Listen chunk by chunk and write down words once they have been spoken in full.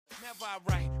Whenever I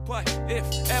write, but if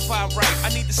ever I write, I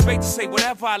need the space to say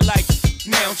whatever I like.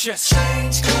 Now just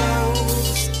change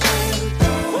clothes and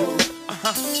go.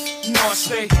 You know I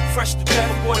stay fresh to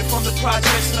death, aborted from the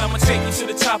projects, and I'ma take you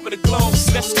to the top of the globe.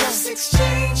 Let's go. Let's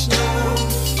exchange now.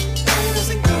 Where does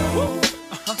it go?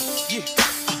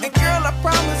 Yeah. And girl, I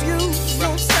promise you,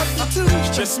 no substitute.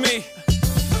 It's just me,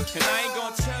 and I ain't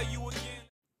gonna tell you again.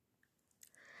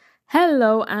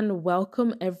 Hello and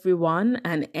welcome everyone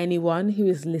and anyone who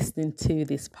is listening to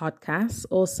this podcast,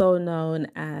 also known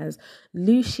as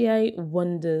Lucia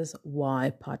Wonders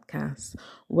Why podcast.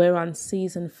 We're on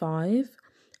season 5,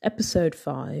 episode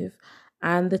 5,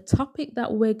 and the topic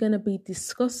that we're going to be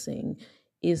discussing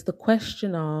is the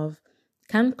question of,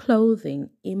 can clothing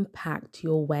impact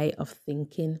your way of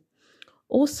thinking?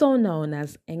 Also known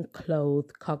as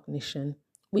enclothed cognition,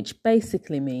 which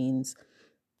basically means,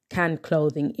 can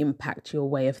clothing impact your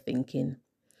way of thinking?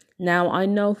 Now, I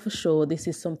know for sure this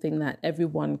is something that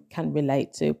everyone can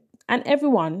relate to, and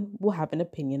everyone will have an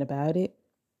opinion about it,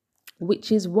 which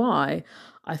is why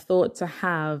I thought to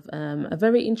have a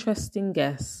very interesting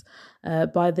guest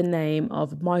by the name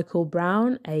of Michael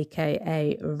Brown,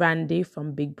 aka Randy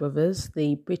from Big Brothers,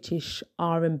 the British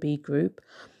R&B group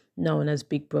known as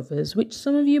Big Brothers, which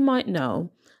some of you might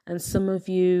know and some of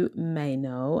you may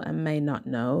know and may not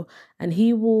know. And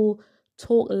he will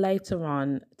talk later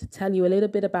on to tell you a little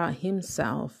bit about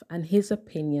himself and his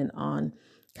opinion on,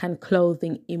 can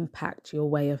clothing impact your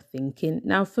way of thinking?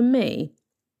 Now, for me,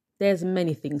 there's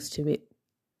many things to it.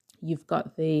 You've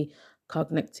got the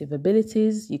cognitive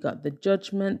abilities, you've got the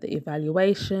judgment, the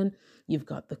evaluation, you've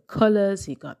got the colors,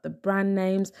 you've got the brand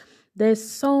names. There's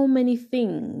so many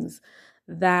things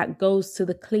that goes to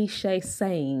the cliche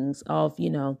sayings of,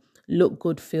 look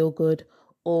good, feel good,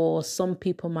 or some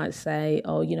people might say,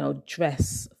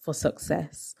 dress for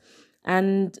success.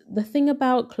 And the thing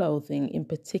about clothing in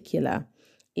particular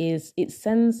is it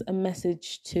sends a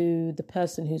message to the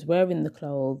person who's wearing the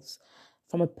clothes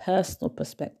from a personal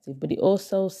perspective, but it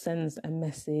also sends a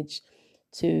message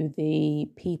to the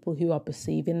people who are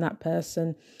perceiving that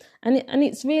person. And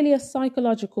it's really a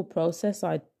psychological process,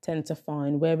 I tend to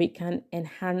find, where it can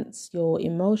enhance your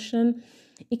emotion.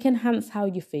 It can enhance how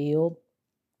you feel.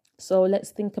 So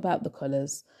let's think about the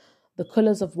colours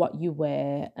of what you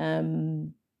wear.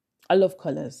 I love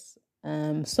colours.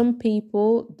 Some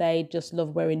people, they just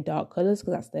love wearing dark colours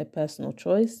because that's their personal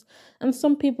choice. And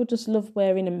some people just love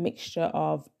wearing a mixture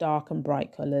of dark and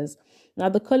bright colours. Now,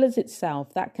 the colours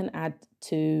itself, that can add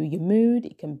to your mood.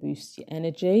 It can boost your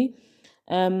energy.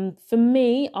 For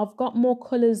me, I've got more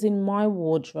colours in my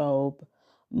wardrobe,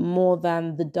 more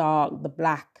than the dark, the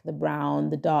black, the brown,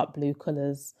 the dark blue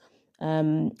colours.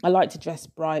 I like to dress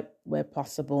bright where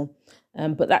possible,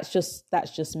 but that's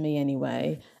just me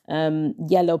anyway.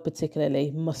 Yellow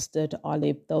particularly, mustard,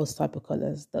 olive, those type of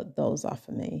colours, those are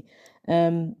for me.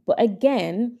 But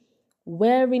again,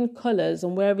 wearing colours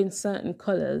and wearing certain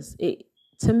colours,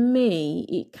 to me,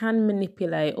 it can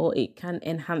manipulate or it can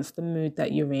enhance the mood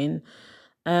that you're in.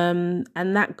 And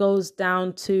that goes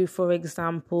down to, for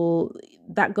example,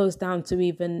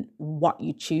 even what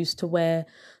you choose to wear.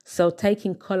 So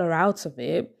taking colour out of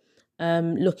it,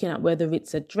 looking at whether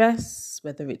it's a dress,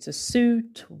 whether it's a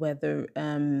suit, whether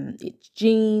it's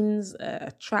jeans,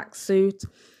 a tracksuit,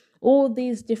 all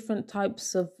these different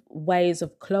types of ways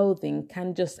of clothing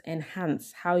can just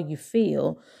enhance how you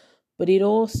feel, but it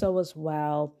also as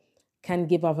well can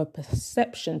give off a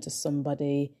perception to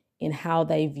somebody in how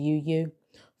they view you.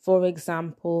 For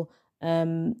example,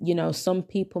 some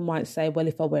people might say, well,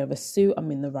 if I wear a suit, I'm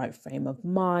in the right frame of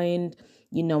mind.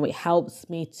 It helps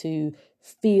me to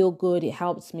feel good. It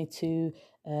helps me to,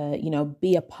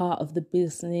 be a part of the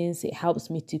business. It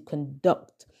helps me to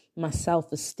conduct my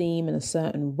self-esteem in a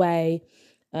certain way,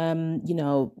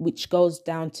 which goes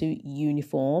down to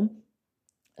uniform.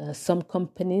 Some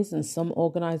companies and some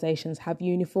organizations have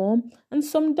uniform and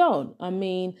some don't. I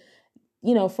mean,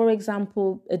 for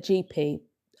example, a GP.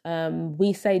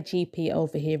 We say GP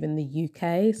over here in the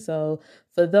UK. So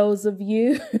for those of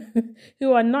you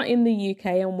who are not in the UK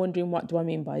and wondering what do I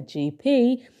mean by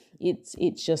GP,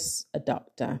 it's just a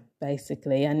doctor,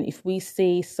 basically. And if we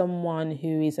see someone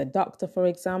who is a doctor, for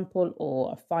example,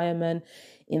 or a fireman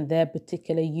in their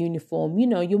particular uniform,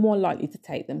 you're more likely to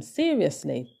take them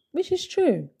seriously, which is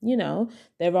true.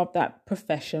 They're of that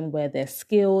profession where they're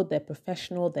skilled, they're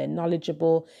professional, they're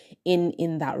knowledgeable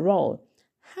in that role.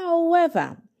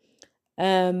 However,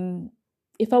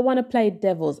 if I want to play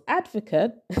devil's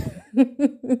advocate,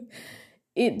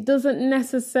 it doesn't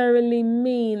necessarily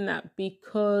mean that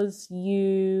because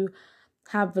you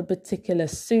have a particular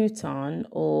suit on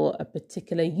or a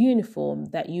particular uniform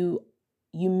that you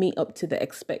you meet up to the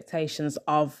expectations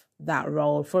of that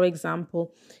role. For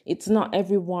example, it's not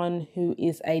everyone who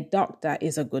is a doctor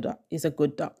is a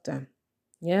good doctor.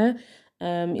 Yeah.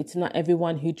 It's not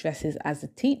everyone who dresses as a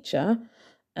teacher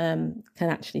can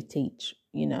actually teach,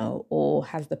 or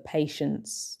has the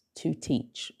patience to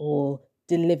teach, or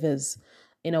delivers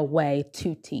in a way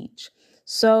to teach.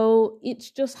 So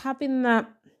it's just having that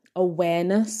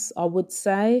awareness, I would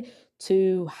say,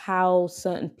 to how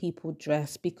certain people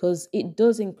dress, because it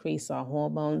does increase our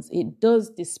hormones. It does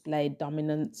display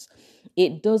dominance.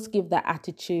 It does give that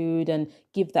attitude and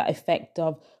give that effect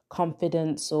of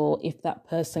confidence, or if that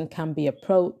person can be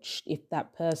approached, if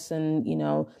that person,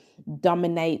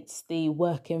 dominates the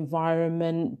work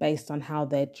environment based on how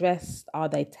they're dressed. Are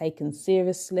they taken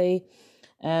seriously?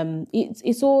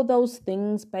 It's all those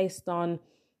things based on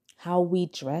how we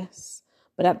dress.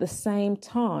 But at the same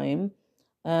time,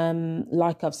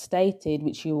 like I've stated,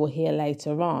 which you will hear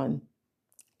later on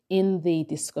in the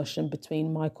discussion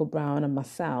between Michael Brown and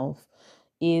myself,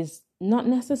 is not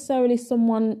necessarily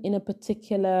someone in a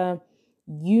particular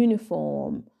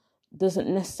uniform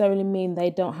doesn't necessarily mean they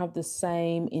don't have the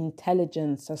same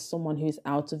intelligence as someone who's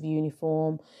out of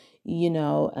uniform.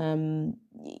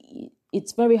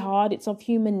 It's very hard. It's of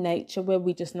human nature where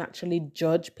we just naturally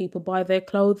judge people by their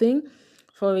clothing.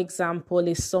 For example,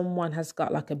 if someone has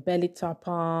got like a belly top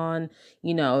on,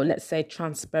 let's say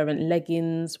transparent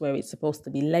leggings where it's supposed to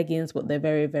be leggings, but they're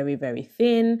very, very, very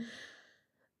thin,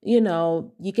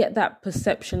 you get that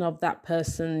perception of that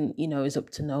person, is up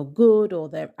to no good, or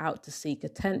they're out to seek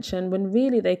attention, when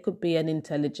really they could be an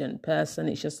intelligent person.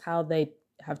 It's just how they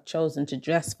have chosen to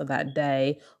dress for that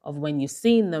day. Of when you've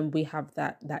seen them, we have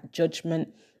that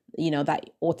judgment, that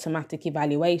automatic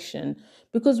evaluation,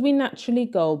 because we naturally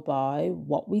go by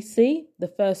what we see, the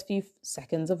first few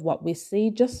seconds of what we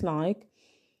see. Just like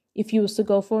if you was to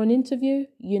go for an interview,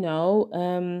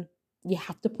 you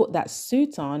have to put that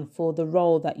suit on for the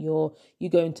role that you're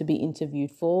going to be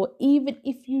interviewed for. Even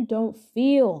if you don't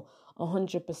feel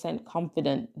 100%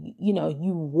 confident,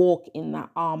 you walk in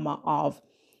that armor of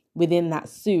within that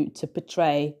suit to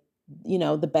portray,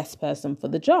 the best person for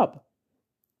the job.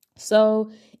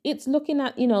 So it's looking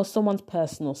at, someone's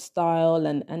personal style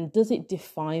and does it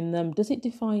define them? Does it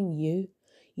define you?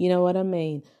 You know what I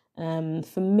mean?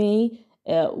 For me,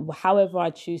 however I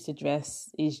choose to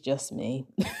dress is just me.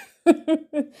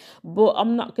 But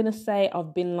I'm not going to say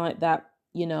I've been like that,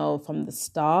 from the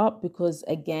start, because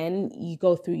again, you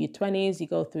go through your 20s, you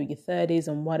go through your 30s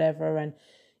and whatever, and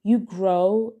you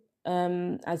grow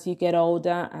as you get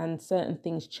older, and certain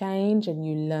things change, and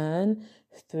you learn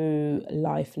through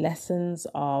life lessons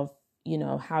of,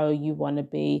 how you want to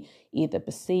be either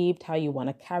perceived, how you want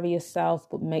to carry yourself,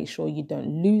 but make sure you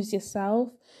don't lose yourself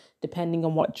depending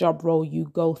on what job role you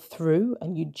go through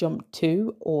and you jump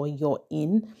to or you're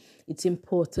in. It's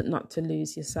important not to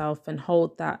lose yourself and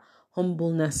hold that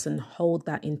humbleness and hold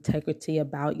that integrity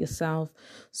about yourself.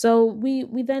 So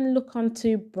we then look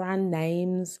onto brand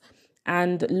names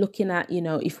and looking at,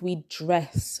 if we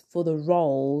dress for the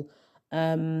role,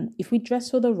 then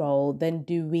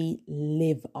do we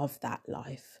live of that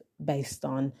life based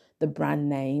on the brand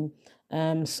name?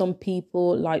 Some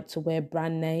people like to wear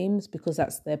brand names because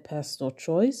that's their personal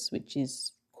choice, which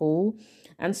is cool.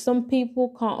 And some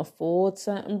people can't afford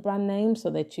certain brand names, so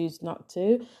they choose not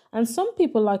to. And some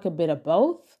people like a bit of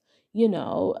both,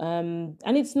 and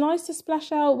it's nice to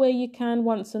splash out where you can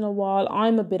once in a while.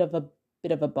 I'm a bit of a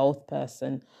both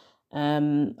person.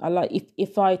 I like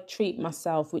if I treat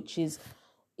myself, it's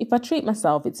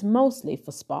mostly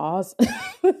for spas.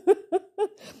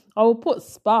 I will put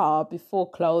spa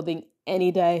before clothing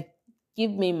any day.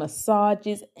 Give me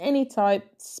massages, any type,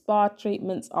 spa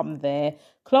treatments, I'm there.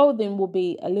 Clothing will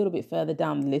be a little bit further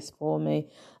down the list for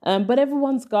me. But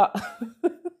everyone's got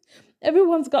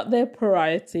their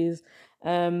priorities.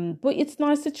 But it's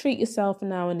nice to treat yourself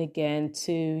now and again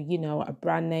to, a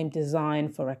brand name design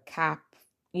for a cap,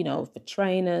 for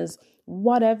trainers,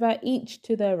 whatever, each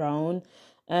to their own.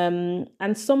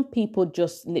 And some people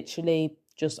just literally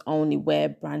just only wear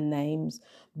brand names,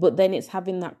 but then it's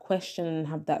having that question and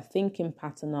have that thinking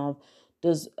pattern of,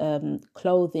 does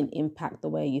clothing impact the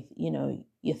way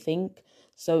you think?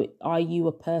 So are you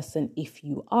a person, if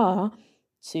you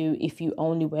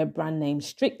only wear brand names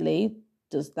strictly,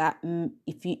 does that,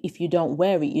 if you don't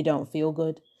wear it, you don't feel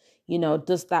good?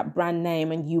 Does that brand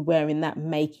name and you wearing that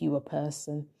make you a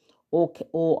person, or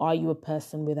are you a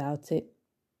person without it?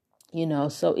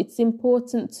 So it's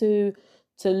important to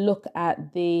look at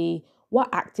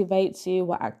what activates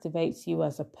you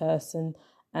as a person,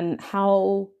 and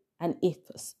how and if,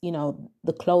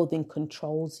 the clothing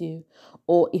controls you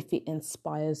or if it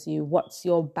inspires you. What's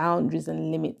your boundaries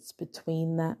and limits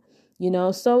between that?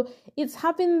 So it's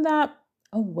having that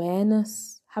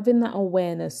awareness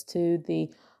to the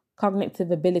cognitive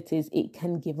abilities it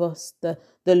can give us, the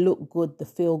look good, the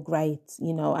feel great,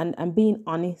 and being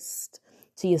honest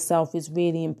to yourself is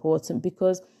really important,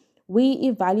 because we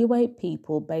evaluate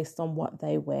people based on what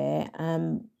they wear.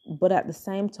 But at the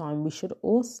same time, we should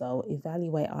also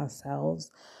evaluate ourselves,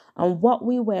 and what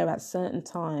we wear at certain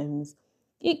times.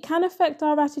 It can affect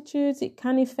our attitudes. It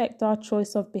can affect our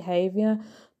choice of behavior,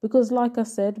 because, like I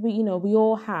said, we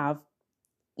all have,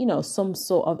 some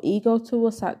sort of ego to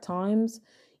us at times.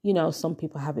 Some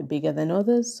people have it bigger than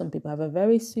others. Some people have a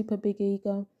very super big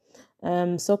ego.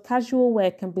 So casual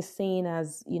wear can be seen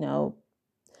as,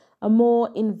 a more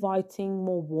inviting,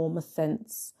 more warmer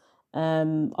sense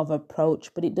of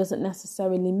approach, but it doesn't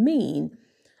necessarily mean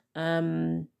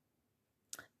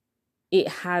it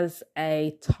has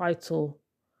a title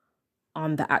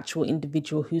on the actual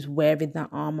individual who's wearing that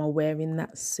armor, wearing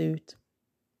that suit.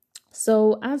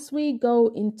 So as we go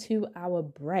into our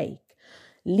break,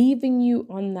 leaving you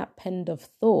on that pen of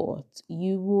thought,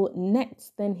 you will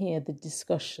next then hear the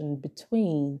discussion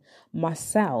between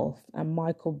myself and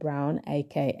Michael Brown,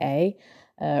 aka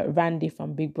Randy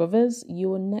from Big Brothers.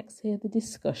 You will next hear the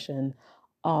discussion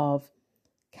of,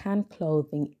 can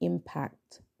clothing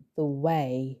impact the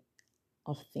way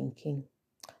of thinking?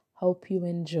 Hope you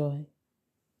enjoy.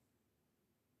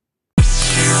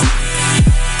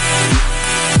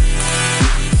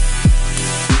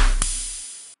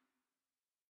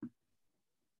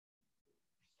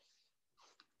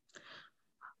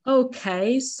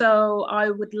 Okay, so I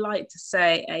would like to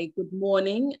say a good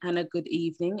morning and a good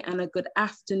evening and a good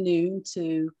afternoon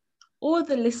to all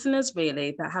the listeners,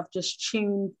 really, that have just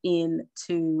tuned in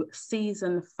to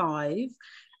season 5,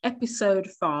 episode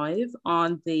 5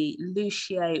 on the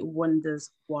Lucia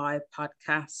Wonders Why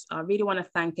podcast. I really want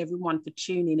to thank everyone for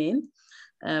tuning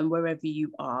in, wherever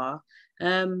you are.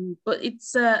 But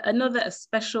it's another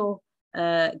special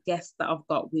guest that I've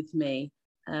got with me,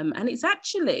 and it's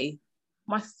actually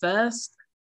my first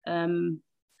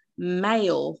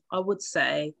male, I would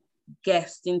say,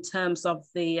 guest in terms of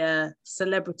the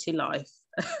celebrity life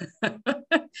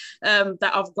that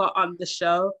I've got on the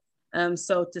show,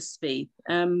 so to speak.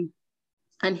 And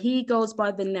he goes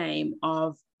by the name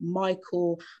of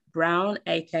Michael Brown,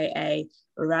 aka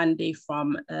Randy,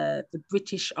 from the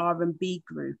British R&B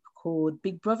group called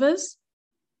Big Brothers.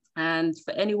 And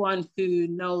for anyone who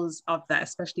knows of that,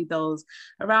 especially those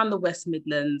around the West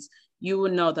Midlands, you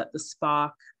will know that the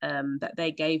spark that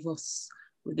they gave us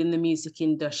within the music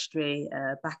industry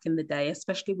back in the day,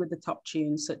 especially with the top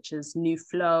tunes such as New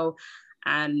Flow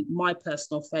and my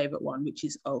personal favorite one, which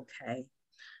is Okay.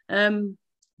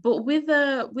 But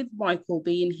with Michael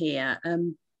being here,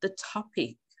 the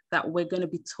topic that we're going to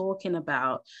be talking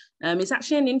about is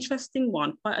actually an interesting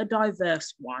one, quite a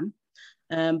diverse one.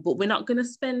 But we're not going to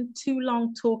spend too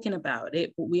long talking about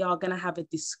it, but we are going to have a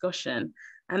discussion.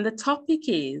 And the topic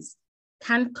is,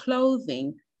 can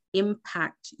clothing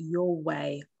impact your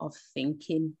way of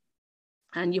thinking?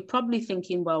 And you're probably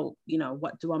thinking, well,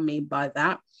 what do I mean by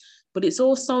that? But it's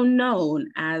also known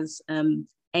as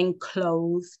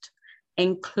enclothed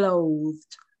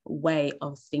way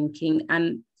of thinking.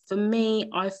 And for me,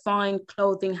 I find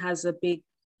clothing has a big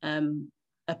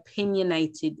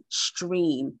opinionated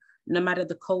stream, no matter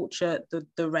the culture,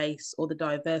 the race, or the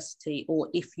diversity, or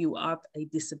if you have a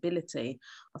disability.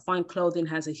 I find clothing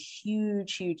has a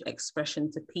huge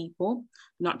expression to people,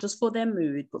 not just for their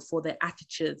mood, but for their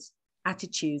attitudes,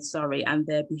 and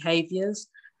their behaviors,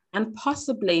 and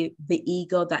possibly the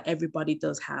ego that everybody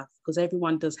does have, because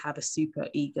everyone does have a super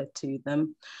ego to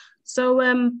them. So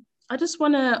I just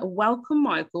want to welcome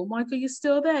Michael. Michael, you're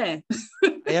still there?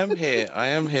 I am here.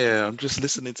 I'm just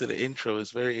listening to the intro.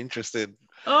 It's very interesting.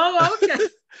 Oh, okay.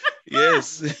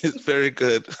 Yes, it's very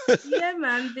good. Yeah,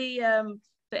 man. The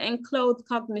enclothed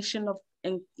cognition of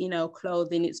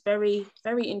clothing. It's very,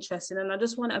 very interesting, and I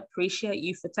just want to appreciate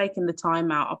you for taking the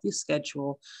time out of your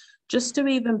schedule just to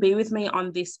even be with me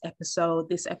on this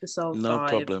episode No 5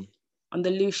 problem. on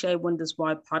the Lucia Wonders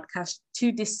Why podcast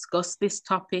to discuss this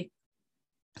topic.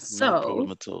 So, no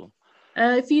problem at all.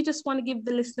 If you just want to give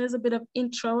the listeners a bit of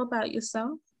intro about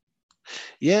yourself.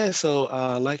 Yeah, so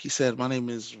like you said, my name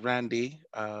is Randy.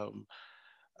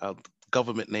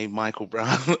 Government name Michael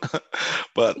Brown,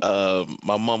 but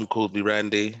my mom called me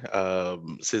Randy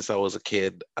since I was a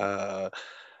kid.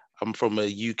 I'm from a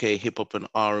UK hip hop and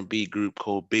R&B group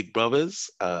called Big Brothers,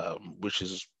 which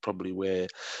is probably where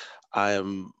I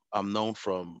am I'm known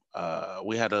from.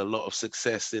 We had a lot of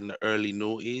success in the early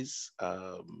noughties.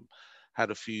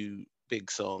 Had a few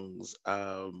big songs.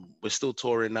 We're still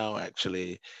touring now,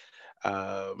 actually.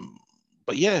 Um,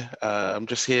 but yeah, I'm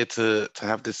just here to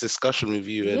have this discussion with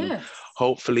you and Yes.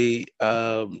 hopefully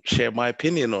share my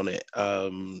opinion on it.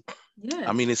 Yeah.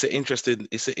 I mean, it's an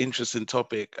interesting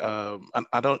topic. And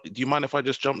I don't. Do you mind if I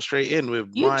just jump straight in with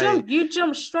You my?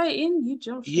 jump straight in. You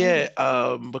jump straight Yeah,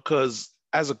 in. because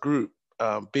as a group,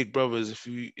 Big Brothers,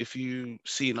 if you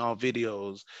seen our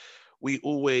videos, we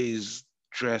always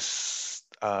dress.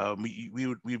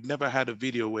 We've never had a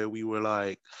video where we were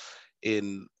like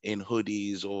in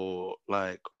hoodies or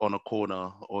like on a corner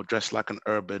or dressed like an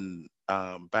urban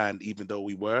band, even though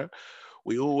we were.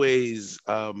 We always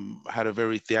had a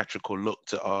very theatrical look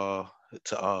to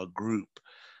our group.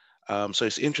 So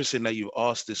it's interesting that you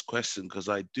asked this question because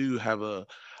I do have a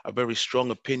very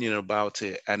strong opinion about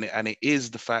it, and it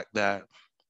is the fact that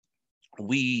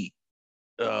we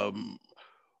um,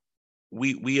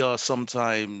 we are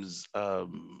sometimes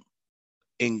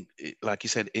in, like you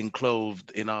said,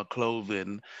 enclosed in our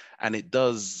clothing, and it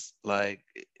does like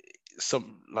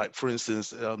some, like for instance,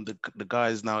 the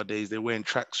guys nowadays, they're wearing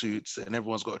tracksuits and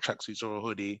everyone's got a tracksuit or a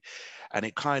hoodie, and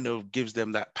it kind of gives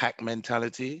them that pack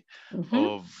mentality Mm-hmm.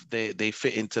 of they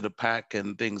fit into the pack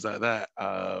and things like that.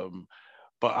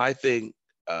 But I think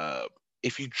uh,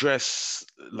 if you dress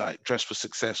for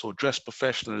success or dress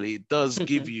professionally, it does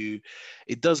give you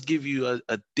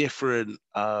a different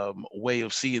way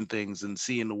of seeing things and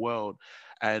seeing the world,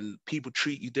 and people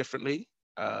treat you differently.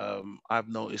 I've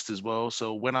noticed as well.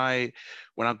 So when I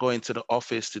go into the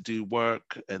office to do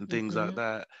work and things like Mm-hmm.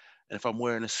 that, and if I'm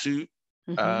wearing a suit,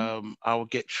 Mm-hmm. I will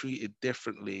get treated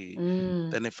differently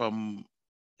Mm. than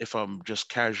if I'm just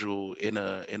casual in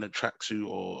a tracksuit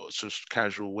or just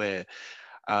casual wear.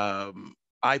 Um,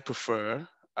 I prefer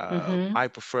Mm-hmm. I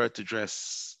prefer to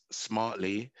dress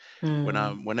smartly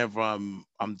Mm. whenever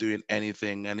I'm doing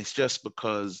anything, and it's just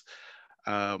because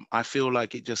I feel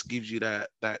like it just gives you that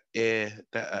air,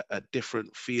 that a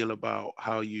different feel about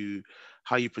how you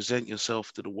present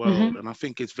yourself to the world, Mm-hmm. and I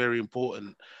think it's very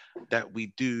important that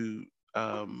we do.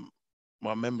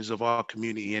 My members of our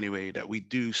community anyway, that we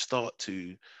do start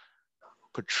to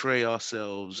portray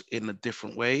ourselves in a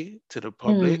different way to the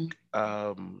public.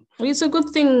 Mm. Well, it's a good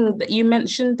thing that you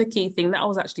mentioned the key thing that I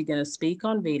was actually going to speak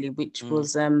on, really, which Mm,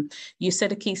 was you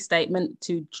said a key statement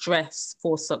to dress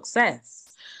for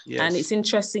success. And it's yes,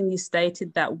 interesting you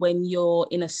stated that when you're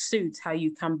in a suit, how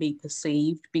you can be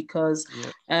perceived, because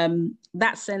yeah,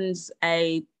 that sends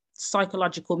a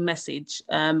psychological message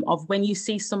of when you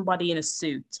see somebody in a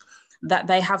suit, that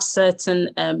they have certain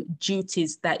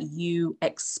duties that you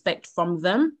expect from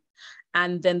them.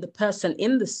 And then the person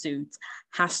in the suit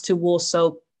has to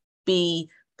also be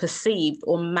perceived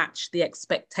or match the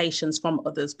expectations from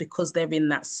others because they're in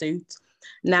that suit.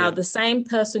 Now, yeah, the same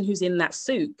person who's in that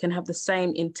suit can have the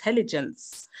same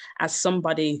intelligence as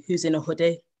somebody who's in a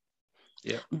hoodie,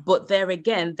 yeah, but there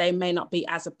again, they may not be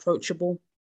as approachable.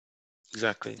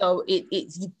 exactly. So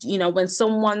it's when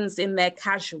someone's in their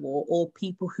casual, or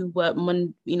people who work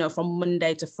from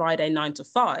Monday to Friday 9 to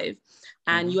 5,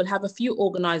 and Hmm. you'll have a few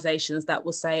organizations that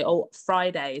will say, oh,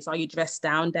 Fridays are your dress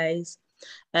down days.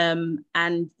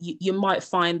 And you might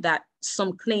find that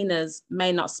some cleaners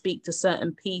may not speak to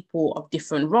certain people of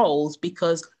different roles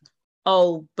because,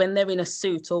 oh, when they're in a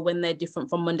suit or when they're different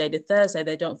from Monday to Thursday,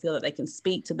 they don't feel that they can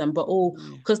speak to them. But all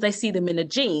Yeah, because they see them in a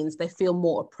jeans, they feel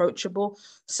more approachable.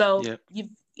 So yeah,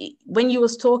 when you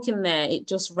was talking there, it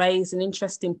just raised an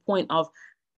interesting point of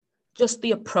just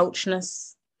the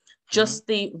approachness, hmm, just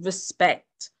the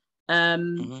respect,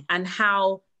 hmm, and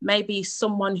how maybe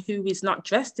someone who is not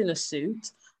dressed in a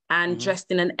suit and hmm,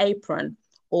 dressed in an apron,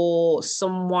 or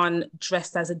someone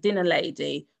dressed as a dinner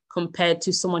lady compared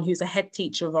to someone who's a head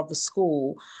teacher of a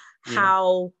school, yeah,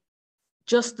 how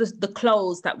just the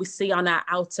clothes that we see on our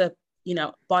outer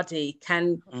body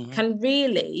hmm, can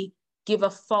really give a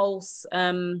false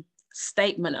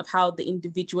statement of how the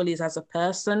individual is as a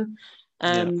person.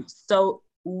 yeah, So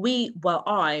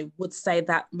I would say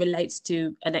that relates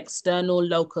to an external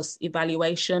locus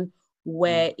evaluation,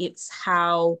 mm, where it's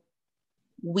how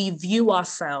we view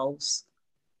ourselves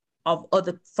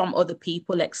from other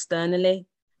people externally,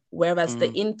 whereas the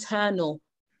mm, internal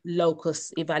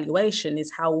locus evaluation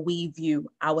is how we view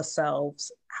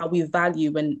ourselves, how we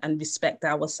value and respect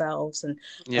ourselves,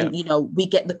 yeah, and we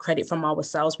get the credit from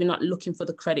ourselves. We're not looking for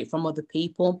the credit from other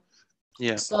people.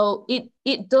 yeah, So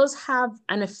it does have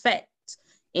an effect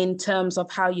in terms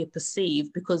of how you're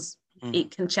perceived, because mm,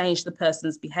 it can change the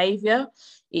person's behavior,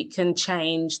 it can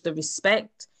change the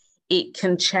respect, it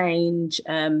can change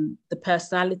the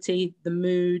personality, the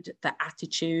mood, the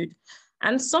attitude.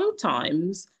 And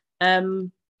sometimes,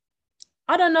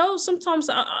 I don't know, sometimes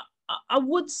I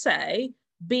would say,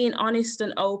 being honest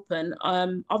and open,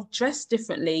 I've dressed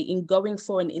differently in going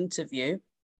for an interview.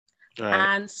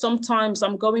 Right. And sometimes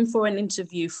I'm going for an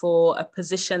interview for a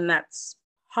position that's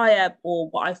higher, or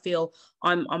what I feel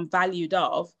I'm valued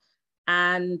of.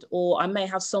 And or I may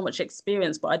have so much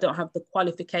experience, but I don't have the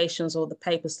qualifications or the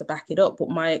papers to back it up. But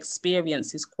my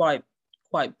experience is quite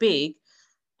big.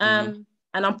 Mm-hmm.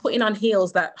 And I'm putting on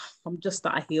heels that I'm just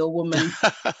not a heel woman,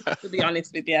 to be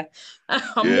honest with you.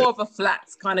 I'm Yeah. more of a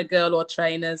flats kind of girl, or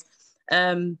trainers.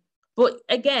 But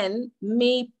again,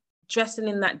 me dressing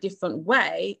in that different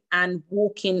way and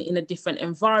walking in a different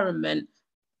environment,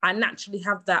 I naturally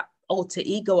have that alter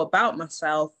ego about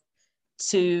myself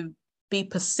to be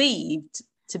perceived,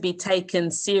 to be taken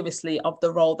seriously of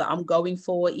the role that I'm going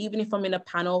for. Even if I'm in a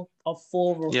panel of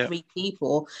 4 or 3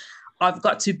 people, I've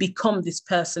got to become this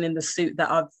person in the suit that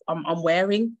I'm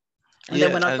wearing. And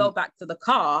then when I go back to the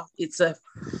car, it's a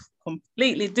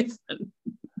completely different.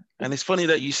 And it's funny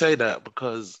that you say that,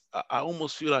 because I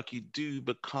almost feel like you do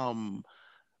become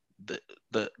the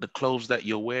clothes that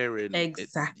you're wearing.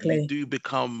 Exactly. You do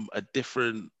become a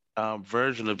different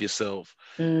version of yourself.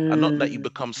 And not that you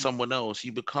become someone else,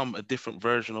 you become a different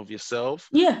version of yourself.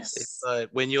 Yes. It's like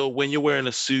when you're wearing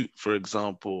a suit, for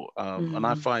example, and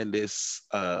I find this,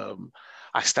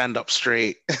 I stand up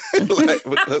straight, like,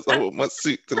 because I want my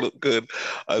suit to look good.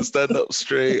 I stand up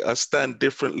straight. I stand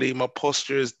differently. My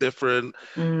posture is different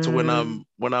to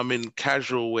when I'm in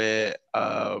casual wear.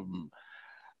 And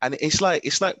it's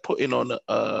like putting on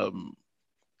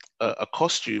a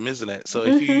costume, isn't it? So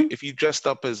if you dressed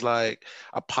up as like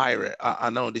a pirate, I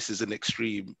know this is an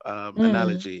extreme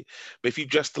analogy, but if you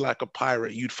dressed like a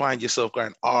pirate, you'd find yourself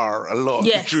going "R" a lot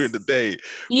during the day,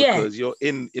 because you're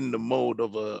in the mode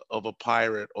of a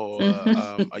pirate, or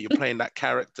you're playing that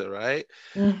character, right?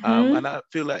 And I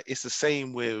feel like it's the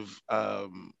same with a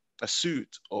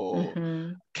suit or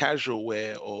casual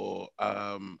wear, or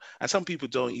and some people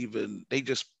they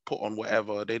just put on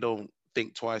whatever. They don't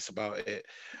think twice about it.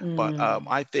 But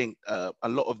I think a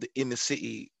lot of the inner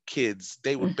city kids,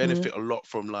 they would benefit a lot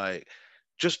from like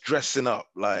just dressing up.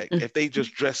 Like if they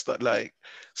just dressed up, like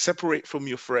separate from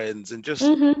your friends and just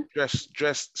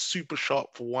dress super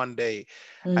sharp for one day,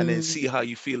 and then see how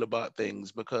you feel about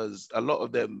things. Because a lot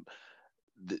of them,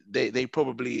 they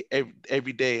probably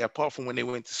every day, apart from when they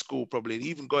went to school, probably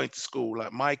even going to school,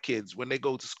 like my kids, when they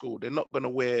go to school, they're not going to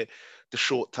wear the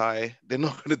short tie. They're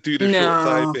not going to do the short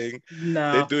tie thing.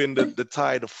 They're doing the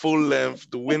tie, the full length,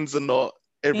 the Windsor knot,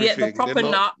 everything. Yeah, the proper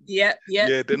knot. Yeah.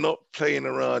 Yeah, they're not playing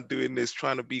around doing this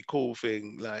trying to be cool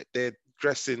thing. Like, they're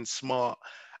dressing smart,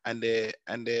 and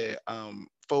they're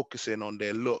focusing on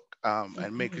their look,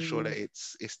 and making sure that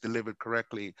it's delivered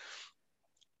correctly.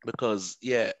 Because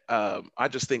I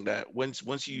just think that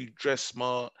once you dress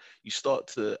smart, you start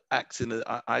to act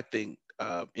I think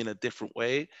in a different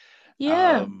way.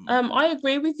 I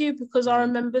agree with you, because I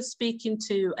remember speaking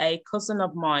to a cousin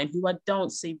of mine who I don't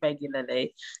see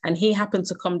regularly, and he happened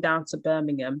to come down to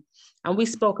Birmingham, and we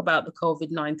spoke about the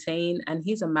COVID-19, and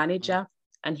he's a manager,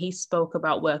 and he spoke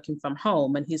about working from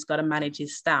home, and he's got to manage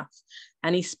his staff.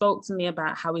 And he spoke to me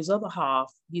about how his other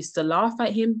half used to laugh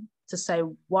at him, to say,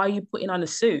 why are you putting on a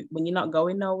suit when you're not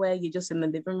going nowhere? You're just in the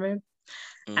living room.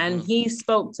 And he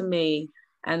spoke to me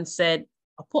and said,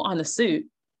 I put on a suit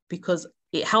because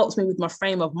it helps me with my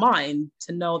frame of mind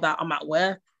to know that I'm at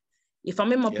work. If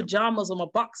I'm in my pajamas or my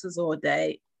boxers all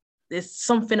day, there's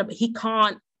something about, he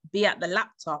can't be at the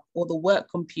laptop or the work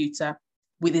computer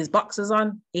with his boxers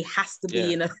on. He has to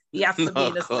be in a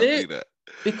suit.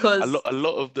 Because a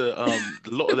lot of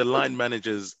the line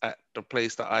managers at the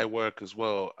place that I work as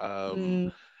well,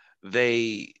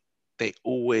 they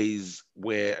always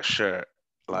wear a shirt.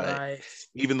 Like,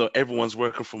 even though everyone's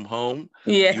working from home,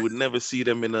 you would never see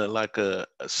them in a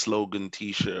slogan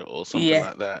T-shirt or something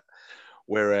like that.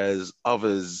 Whereas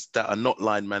others that are not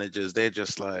line managers, they're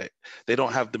just like, they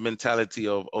don't have the mentality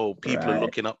of, oh, people are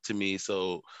looking up to me,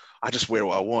 so I just wear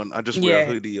what I want. I just wear a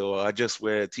hoodie, or I just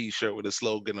wear a T-shirt with a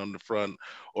slogan on the front,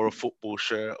 or a football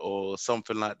shirt or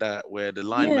something like that. Where the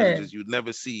line managers, you'd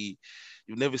never see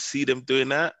them doing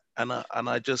that. And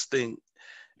I just think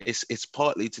it's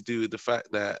partly to do with the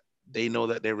fact that they know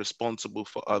that they're responsible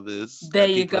for others.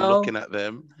 People are looking at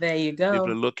them. There you go.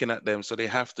 People are looking at them, so they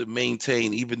have to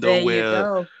maintain, even though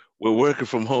we're working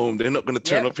from home, they're not going to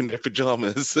turn up in their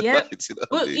pajamas. Yeah. You know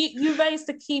well, you raised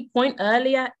a key point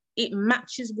earlier. It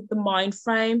matches with the mind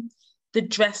frame, the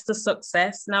dress to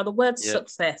success. Now, the word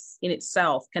success in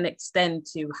itself can extend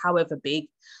to however big,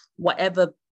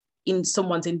 whatever in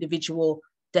someone's individual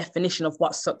definition of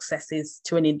what success is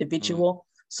to an individual.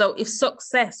 So if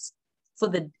success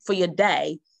for your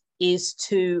day is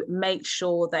to make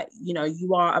sure that, you know,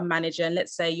 you are a manager, and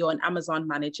let's say you're an Amazon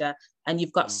manager and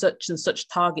you've got such and such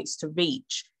targets to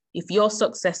reach. If your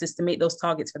success is to meet those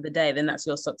targets for the day, then that's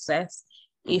your success.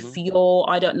 If you're,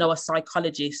 I don't know, a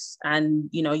psychologist, and,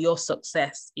 you know, your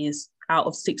success is out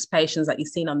of 6 patients that you've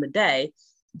seen on the day,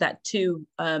 that 2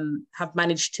 have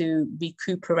managed to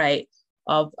recuperate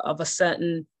of a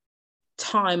certain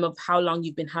time of how long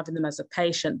you've been having them as a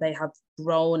patient, they have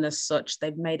grown as such,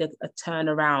 they've made a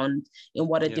turnaround in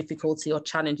what a difficulty or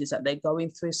challenges that they're going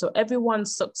through. So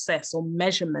everyone's success or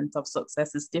measurement of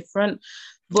success is different.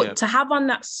 But to have on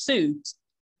that suit,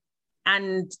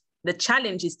 and the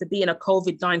challenge is to be in a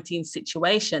COVID-19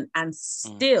 situation and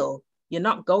still you're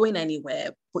not going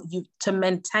anywhere, but you to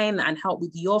maintain and help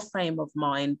with your frame of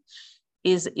mind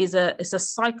is a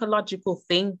psychological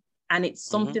thing. And it's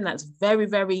something that's very,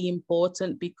 very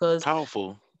important, because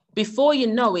powerful. Before you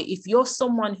know it, if you're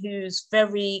someone who's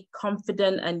very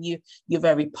confident and you're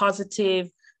very positive,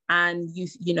 and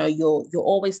you know you're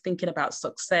always thinking about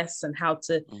success and how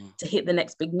to hit the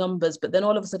next big numbers, but then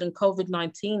all of a sudden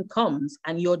COVID-19 comes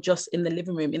and you're just in the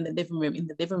living room,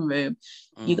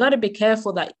 you got to be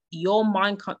careful that your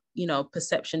mind, you know,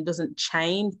 perception doesn't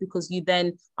change, because you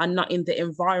then are not in the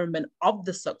environment of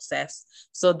the success.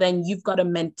 So then you've got to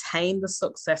maintain the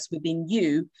success within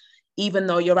you, even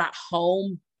though you're at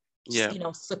home, you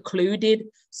know, secluded.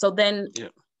 So then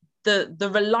the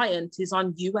reliance is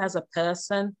on you as a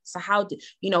person. So how did,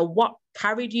 you know, what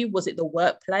carried you? Was it the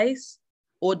workplace,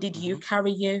 or did you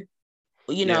carry you?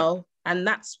 You know, and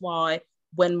that's why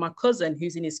when my cousin,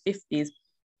 who's in his 50s,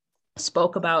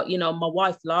 spoke about, you know, my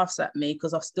wife laughs at me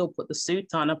because I've still put the suit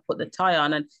on, I've put the tie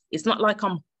on, and it's not like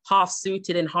I'm half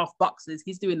suited in half boxes.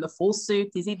 He's doing the full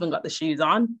suit. He's even got the shoes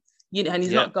on, you know, and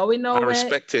he's not going nowhere. I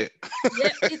respect it.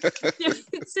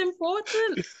 It's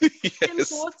important. It's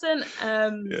important.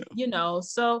 You know,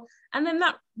 so, and then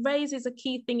that raises a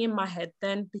key thing in my head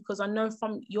then, because I know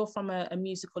you're from a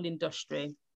musical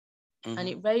industry, and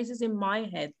it raises in my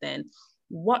head then,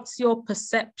 what's your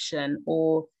perception,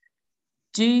 or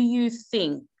do you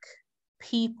think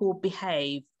people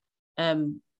behave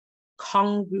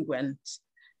congruent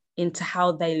into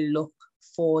how they look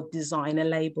for designer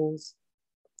labels?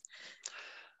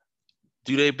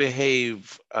 Do they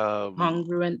behave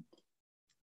congruent?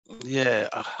 Yeah.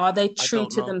 Are they true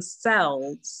to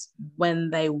themselves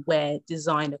when they wear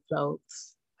designer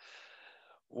clothes?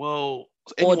 Well,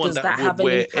 anyone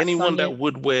that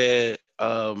would wear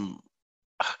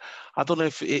I don't know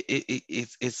if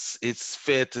it's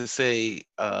fair to say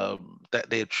that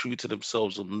they're true to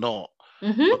themselves or not,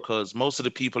 because most of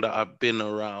the people that I've been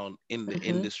around in the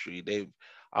industry,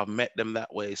 I've met them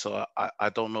that way. So I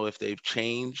don't know if they've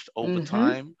changed over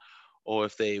time, or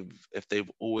if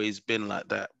they've always been like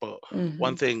that. But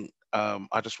one thing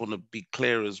I just want to be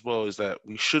clear as well is that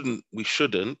we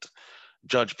shouldn't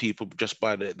judge people just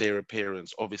by their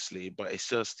appearance, obviously, but it's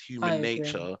just human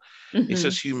nature. It's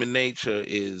just human nature.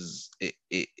 There's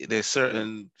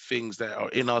certain things that are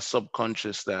in our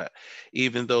subconscious that,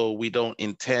 even though we don't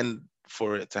intend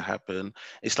for it to happen,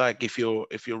 it's like if you're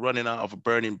running out of a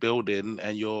burning building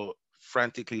and you're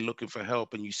frantically looking for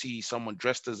help, and you see someone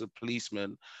dressed as a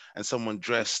policeman and someone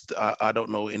dressed I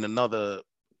don't know, in another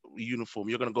uniform,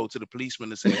 you're going to go to the policeman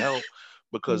and say help,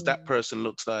 because that person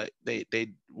looks like they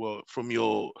well, from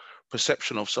your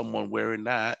perception of someone wearing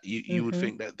that, you would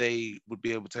think that they would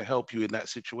be able to help you in that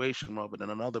situation rather than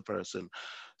another person.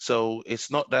 So it's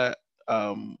not that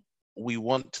we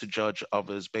want to judge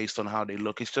others based on how they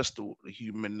look. It's just the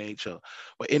human nature.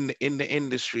 But in the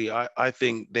industry, I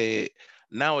think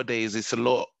nowadays it's a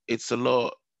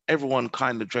lot. Everyone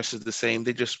kind of dresses the same.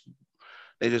 They just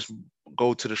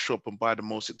go to the shop and buy the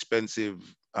most expensive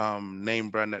name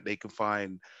brand that they can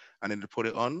find, and then they put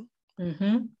it on.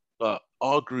 But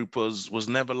our group was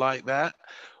never like that.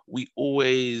 We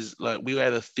always, we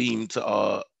had a theme to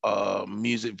our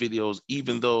music videos,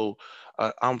 even though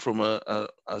I'm from a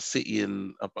city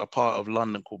in a part of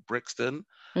London called Brixton,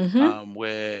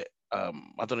 where I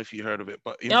don't know if you heard of it,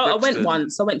 but Brixton, I went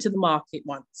once. I went to the market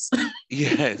once.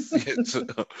 Yes,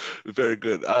 very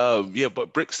good.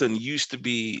 But Brixton used to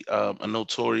be a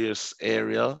notorious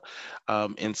area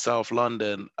in South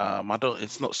London.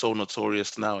 It's not so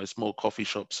notorious now. It's more coffee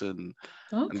shops and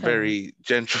very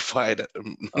gentrified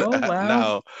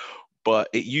now. But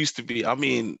it used to be. I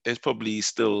mean, there's probably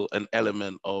still an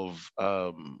element of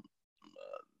the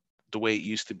way it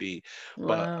used to be.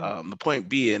 But the point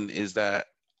being is that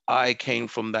I came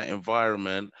from that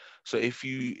environment, So if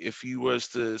you was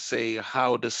to say,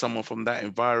 how does someone from that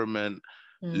environment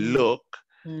Mm. look,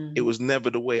 it Mm. was never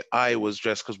the way I was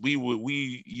dressed, because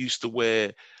we used to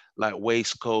wear like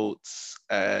waistcoats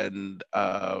and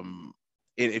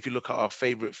if you look at our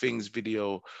favorite things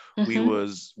video, Mm-hmm.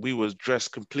 we was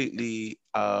dressed completely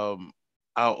out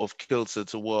of kilter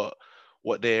to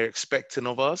what they're expecting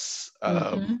of us,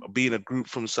 Mm-hmm. being a group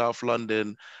from South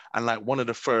London, and like one of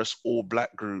the first all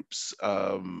black groups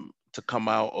to come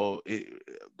out of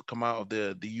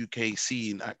the UK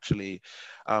scene. Actually,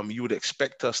 you would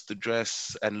expect us to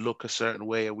dress and look a certain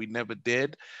way, and we never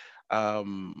did.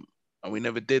 Um, and we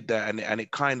never did that, and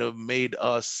it kind of made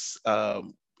us.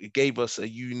 It gave us a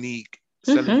unique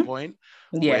selling Mm-hmm. point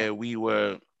Yeah. where we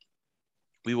were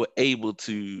able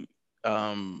to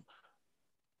um,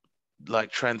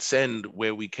 like transcend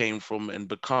where we came from and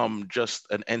become just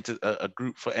a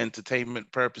group for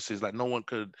entertainment purposes. Like no one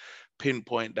could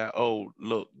pinpoint that, oh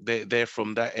look, they're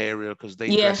from that area because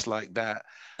they Yeah, dress like that.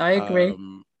 I agree.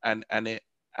 And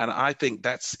I think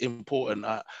that's important.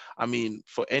 I mean,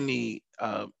 for any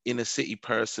inner city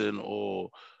person or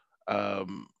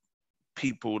um,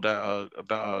 people that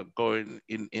are going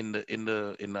in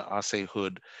the I say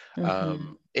hood,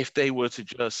 Mm-hmm. if they were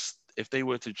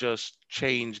to just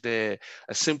change their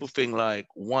a simple thing like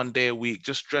one day a week,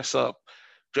 just dress up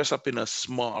in a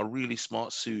really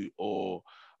smart suit, or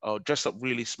dress up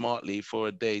really smartly for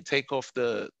a day. Take off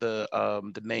the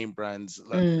name brands,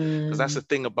 like, because that's the Mm.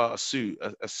 thing about a suit.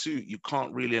 A suit, you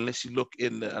can't really, unless you look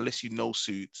in the, unless you know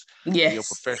suits and you're Yes.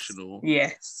 professional,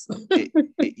 Yes. it,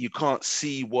 you can't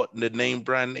see what the name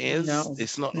brand is. No,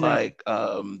 It's not no. like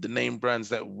the name brands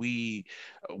that we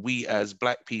as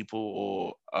black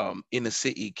people or inner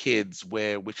city kids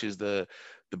wear, which is the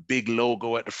big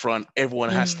logo at the front. Everyone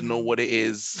has to know Mm. what it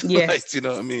is. Yes. Like, you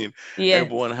know what I mean? Yes.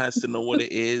 Everyone has to know what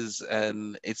it is,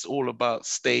 and it's all about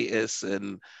status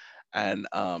and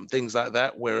things like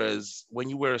that. Whereas when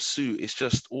you wear a suit, it's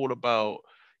just all about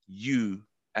you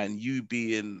and you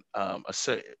being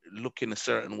looking a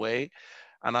certain way.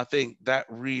 And I think that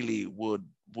really would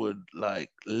like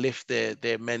lift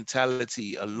their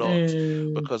mentality a lot,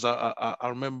 Mm. because I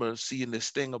remember seeing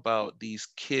this thing about these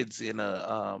kids in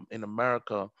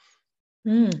America,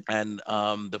 Mm. and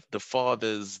the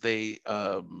fathers, they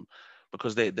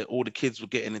because they all the kids were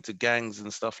getting into gangs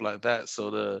and stuff like that, so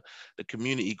the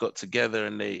community got together,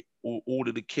 and they all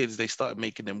of the kids, they started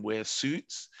making them wear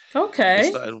suits. They Okay.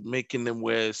 started making them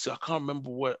wear, so I can't remember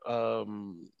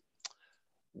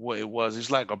what it was.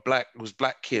 It's like it was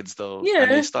black kids though,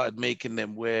 and they Yeah. started making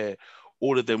them wear,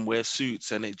 all of them wear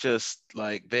suits, and it just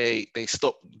like they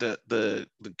stopped the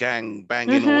gang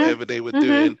banging or Mm-hmm. whatever they were Mm-hmm.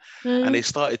 doing, and they Mm.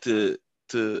 started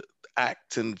to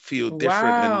act and feel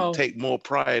different and Wow. take more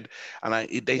pride. And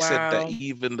they said that Wow.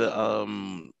 even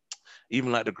the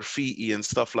even like the graffiti and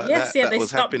stuff like Yes, that yeah, that they was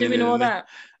stopped happening doing all that.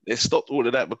 they stopped all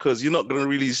of that, because you're not going to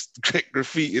really get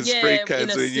graffiti and spray Yeah, in cans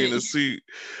a when you're in a suit. suit.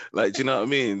 Like, do you know what I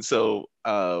mean? So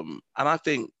and I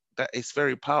think that it's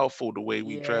very powerful the way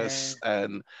we Yeah. dress,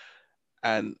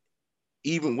 and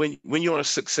even when you're a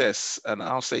success, and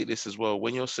I'll say this as well,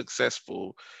 when you're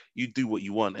successful, you do what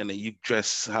you want, and then you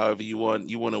dress however you want.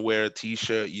 You want to wear a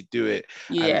t-shirt, you do it.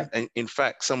 Yeah. And in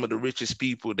fact, some of the richest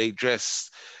people, they dress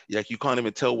like you can't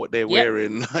even tell what they're Yep.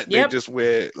 wearing. Like, they Yep. just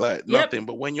wear like Yep. nothing.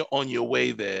 But when you're on your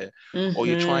way there, or Mm-hmm.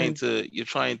 you're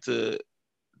trying to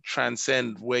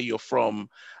transcend where you're from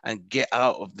and get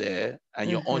out of there, and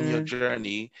you're on your Mm-hmm.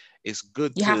 journey, it's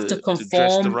good You have to to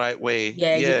dress the conform. right way.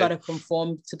 Yeah, you got Yeah, to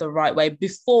conform to the right way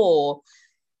before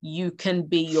you can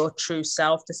be your true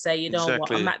self, to say, you know what,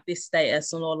 I'm exactly. at this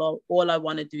status and all I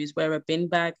want to do is wear a bin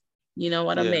bag. You know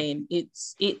what I Yeah, mean?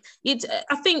 It's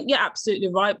I think you're absolutely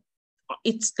right.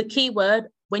 It's the key word.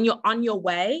 When you're on your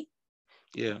way,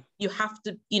 yeah. you have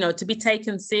to, to be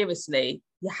taken seriously,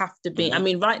 you have to be. I Hmm.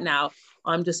 mean, right now,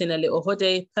 I'm just in a little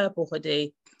hoodie, purple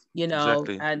hoodie,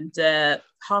 Exactly. and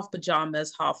half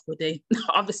pajamas, half hoodie.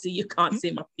 Obviously, you can't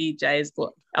see my PJs,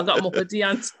 but I got my hoodie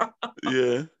on top.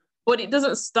 Yeah. But it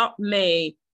doesn't stop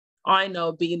me, I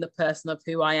know, being the person of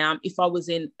who I am. If I was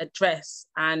in a dress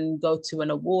and go to an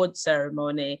award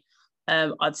ceremony,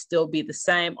 I'd still be the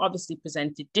same, obviously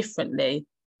presented differently,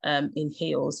 in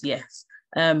heels, yes,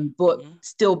 but Hmm.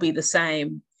 still be the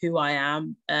same who I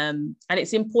am. And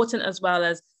it's important as well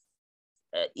as,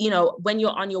 when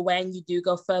you're on your way and you do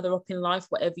go further up in life,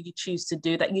 whatever you choose to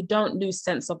do, that you don't lose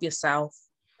sense of yourself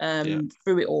Yeah.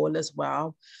 through it all as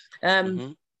well. Um,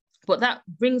 Hmm. but that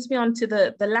brings me on to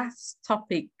the last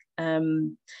topic,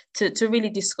 to really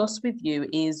discuss with you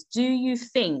is, do you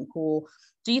think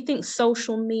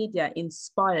social media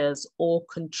inspires or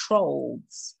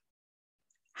controls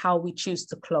how we choose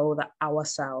to clothe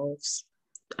ourselves.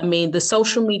 I mean, the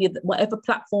social media, whatever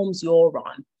platforms you're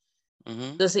on,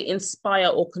 does it inspire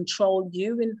or control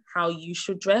you in how you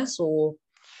should dress, or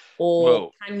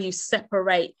can you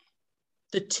separate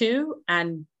the two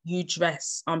and you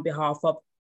dress on behalf of,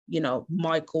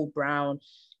 Michael Brown,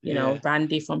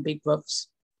 Randy from Big Brothers?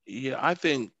 Yeah, I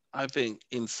think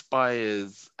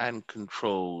inspires and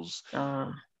controls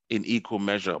in equal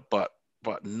measure, but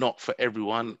not for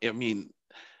everyone. I mean,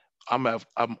 I'm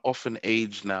off an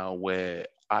age now where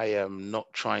I am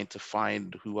not trying to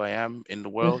find who I am in the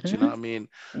world. You know what I mean?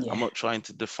 Yeah. I'm not trying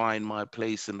to define my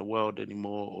place in the world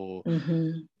anymore,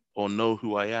 or know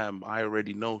who I am. I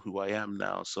already know who I am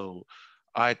now, so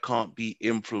I can't be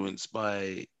influenced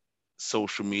by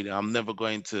social media. I'm never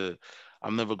going to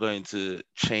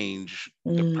change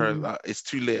the person. It's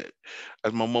too late,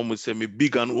 as my mom would say, me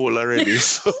big and all already.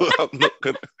 So I'm not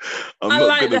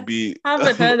gonna be. I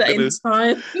haven't heard that in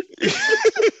time.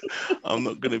 I'm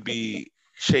not gonna be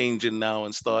changing now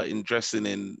and starting dressing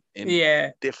in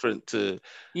different to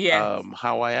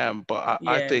how I am. But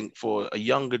I think for a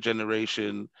younger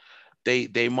generation,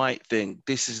 they might think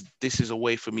this is a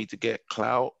way for me to get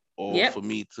clout, or for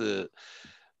me to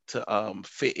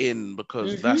fit in,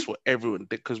 because that's what everyone,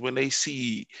 because when they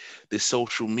see the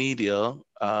social media,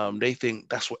 they think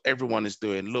that's what everyone is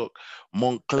doing. Look,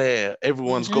 Montclair,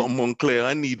 everyone's got a Montclair,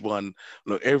 I need one.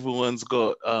 Look, everyone's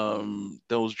got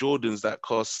those Jordans that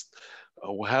cost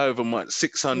however much,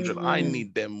 600, I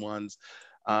need them ones,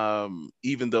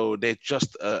 even though they're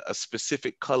just a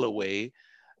specific colorway,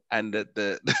 and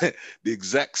the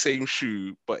exact same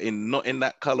shoe, but not in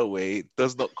that colorway,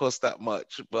 does not cost that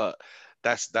much. But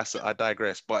that's I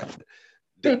digress. But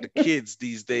the kids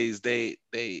these days, they're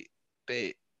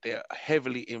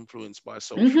heavily influenced by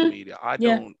social media.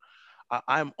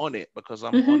 I'm on it because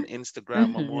I'm on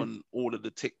Instagram. I'm on all of the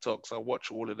TikToks. I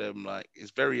watch all of them. Like,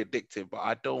 it's very addictive, but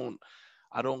I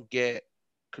don't get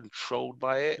controlled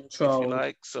by it, if you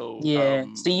like. So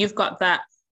so you've got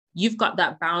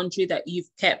that boundary that you've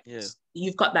kept.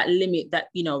 You've got that limit that,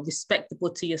 respectable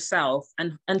to yourself,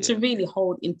 and to really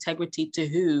hold integrity to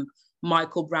who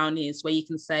Michael Brown is, where you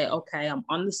can say, okay, I'm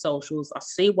on the socials, I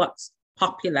see what's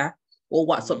popular or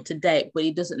what's up to date, but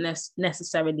it doesn't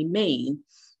necessarily mean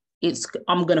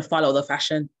I'm going to follow the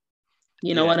fashion.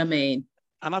 You know what I mean?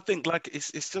 And I think, like,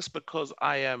 it's just because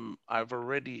I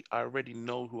already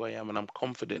know who I am, and I'm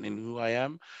confident in who I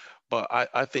am. But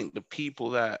I think the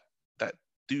people that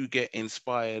do get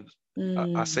inspired,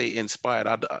 I say inspired,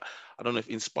 I don't know if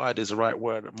inspired is the right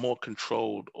word, more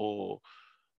controlled or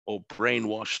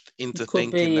brainwashed into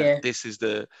thinking that this is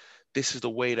the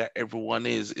way that everyone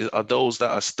are those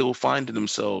that are still finding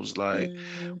themselves. Like,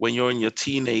 when you're in your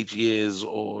teenage years,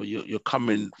 or you're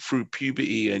coming through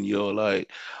puberty, and you're like,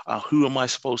 who am I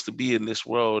supposed to be in this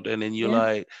world? And then you're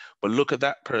like, but look at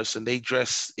that person, they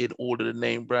dress in all of the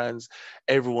name brands,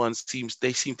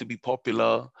 they seem to be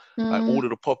popular, like all of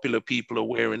the popular people are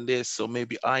wearing this, so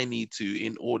maybe I need to,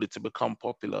 in order to become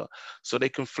popular. So they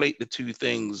conflate the two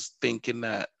things, thinking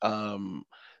that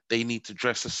they need to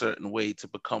dress a certain way to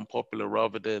become popular,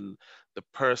 rather than the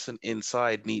person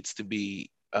inside needs to be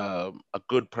a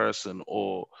good person,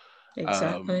 or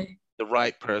the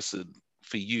right person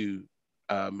for you,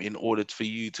 in order for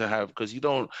you to have, because you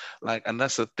don't like, and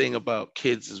that's the thing about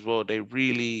kids as well, they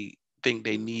really think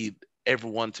they need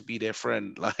everyone to be their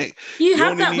friend. Like, you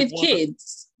have that with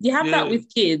kids. You have that with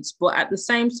kids, but at the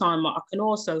same time, I can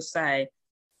also say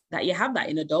that you have that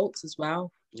in adults as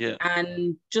well. Yeah.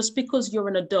 And just because you're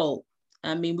an adult,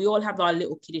 I mean, we all have our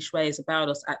little kiddish ways about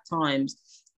us at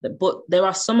times, but there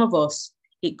are some of us,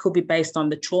 it could be based on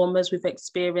the traumas we've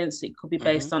experienced. It could be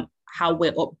based on how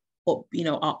we're up,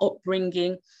 our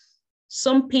upbringing.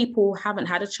 Some people haven't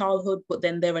had a childhood, but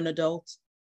then they're an adult.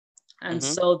 And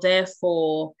so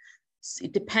therefore,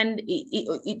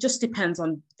 it just depends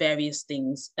on various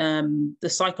things. The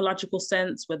psychological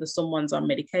sense, whether someone's on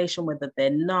medication, whether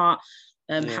they're not,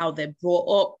 how they're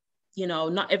brought up.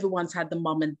 Not everyone's had the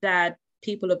mom and dad.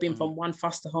 People have been from one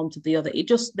foster home to the other.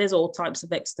 There's all types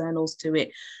of externals to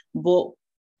it. But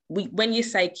when you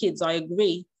say kids, I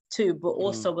agree too, but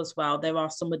also as well, there are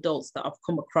some adults that I've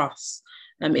come across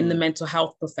in the mental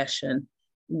health profession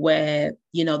where,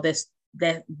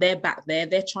 they're back there,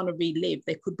 they're trying to relive.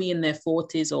 They could be in their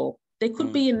 40s, or they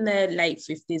could be in their late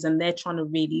 50s, and they're trying to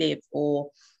relive or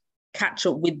catch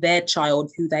up with their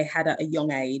child who they had at a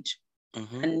young age.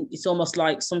 And it's almost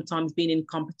like sometimes being in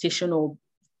competition or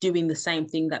doing the same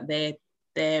thing that their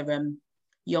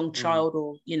young child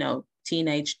or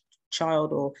teenage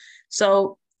child, or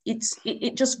so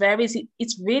it just varies.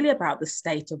 It's really about the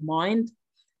state of mind.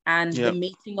 and the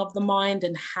meeting of the mind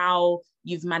and how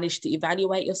you've managed to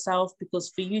evaluate yourself.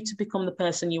 Because for you to become the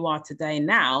person you are today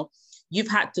now, you've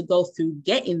had to go through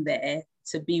getting there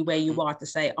to be where you are, to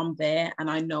say, I'm there and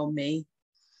I know me.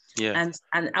 Yeah.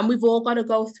 And we've all got to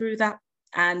go through that.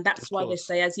 And that's why they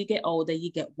say, as you get older,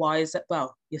 you get wiser.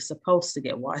 Well, you're supposed to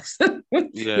get wise.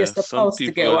 Yeah, you're supposed some to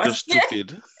people get are wise. just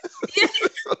stupid. Yeah.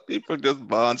 Some people just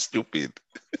born stupid.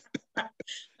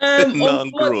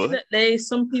 Unfortunately,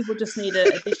 some people just need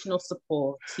additional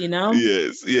support, you know?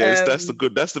 Yes, that's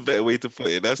the better way to put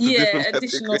it. That's the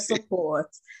additional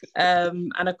support,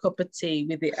 and a cup of tea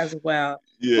with it as well.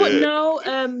 Yeah. But no,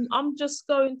 I'm just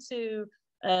going to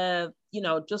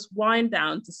just wind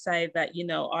down to say that,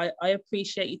 I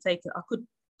appreciate you taking. I could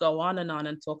go on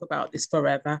and talk about this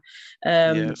forever,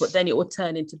 but then it will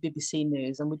turn into BBC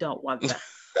News, and we don't want that.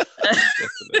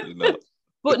 Definitely not.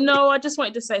 But no, I just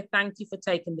wanted to say thank you for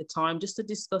taking the time just to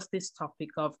discuss this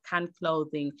topic of, can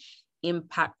clothing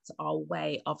impact our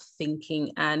way of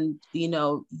thinking? And,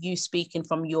 you speaking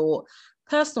from your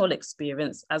personal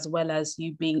experience, as well as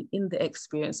you being in the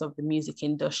experience of the music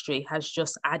industry, has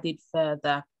just added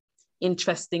further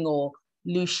interesting or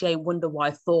Lucia Wonder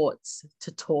Why thoughts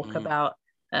to talk about,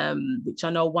 which I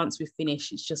know once we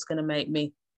finish, it's just going to make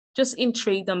me just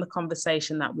intrigued on the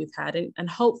conversation that we've had, and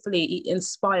hopefully it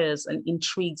inspires and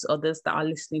intrigues others that are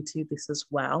listening to this as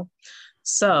well.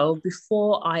 So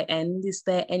before I end, is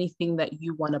there anything that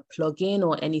you want to plug in,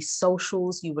 or any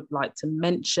socials you would like to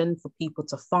mention for people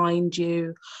to find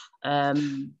you? I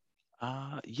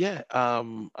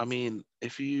mean,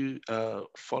 if you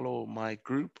follow my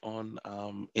group on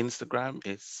Instagram,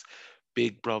 it's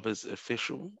Big Brothers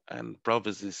Official, and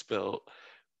brothers is spelled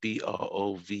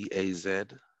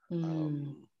BROVAZ.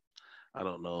 I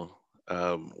don't know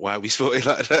why we spell it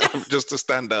like that, just to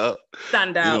stand out.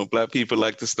 Black people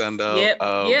like to stand out.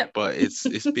 But it's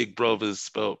Big Brothers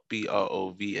spelled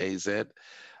BROVAZ.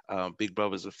 Big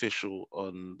Brothers Official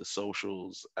on the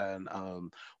socials, and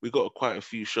we got quite a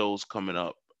few shows coming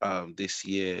up this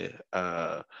year,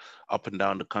 up and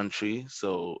down the country.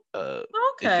 So if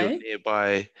you're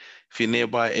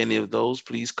nearby any of those,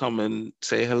 please come and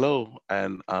say hello,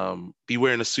 and be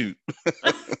wearing a suit.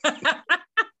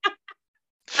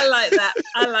 I like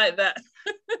that.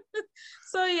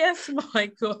 So yes,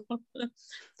 Michael,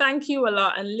 thank you a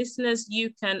lot. And listeners, you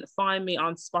can find me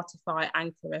on Spotify,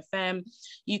 Anchor FM.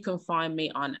 You can find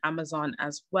me on Amazon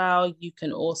as well. You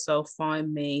can also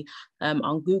find me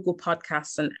on Google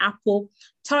Podcasts and Apple.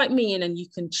 Type me in and you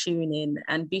can tune in.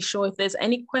 And be sure, if there's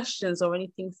any questions or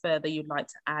anything further you'd like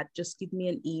to add, just give me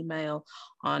an email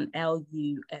on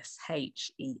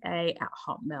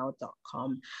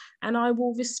lushea@hotmail.com, and I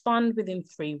will respond within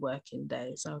 3 working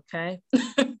days. Okay.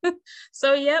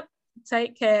 So, yep.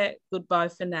 Take care. Goodbye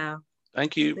for now.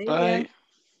 Thank you. See Bye.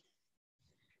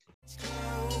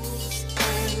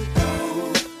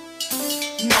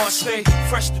 I stay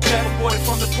fresh to death, aborted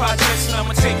from the projects, and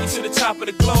I'ma take you to the top of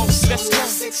the globe. Let's go.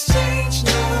 Let's exchange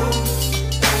now.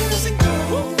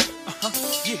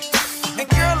 Yeah. And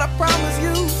girl, I promise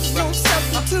you, no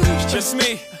substitute. It's just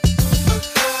me.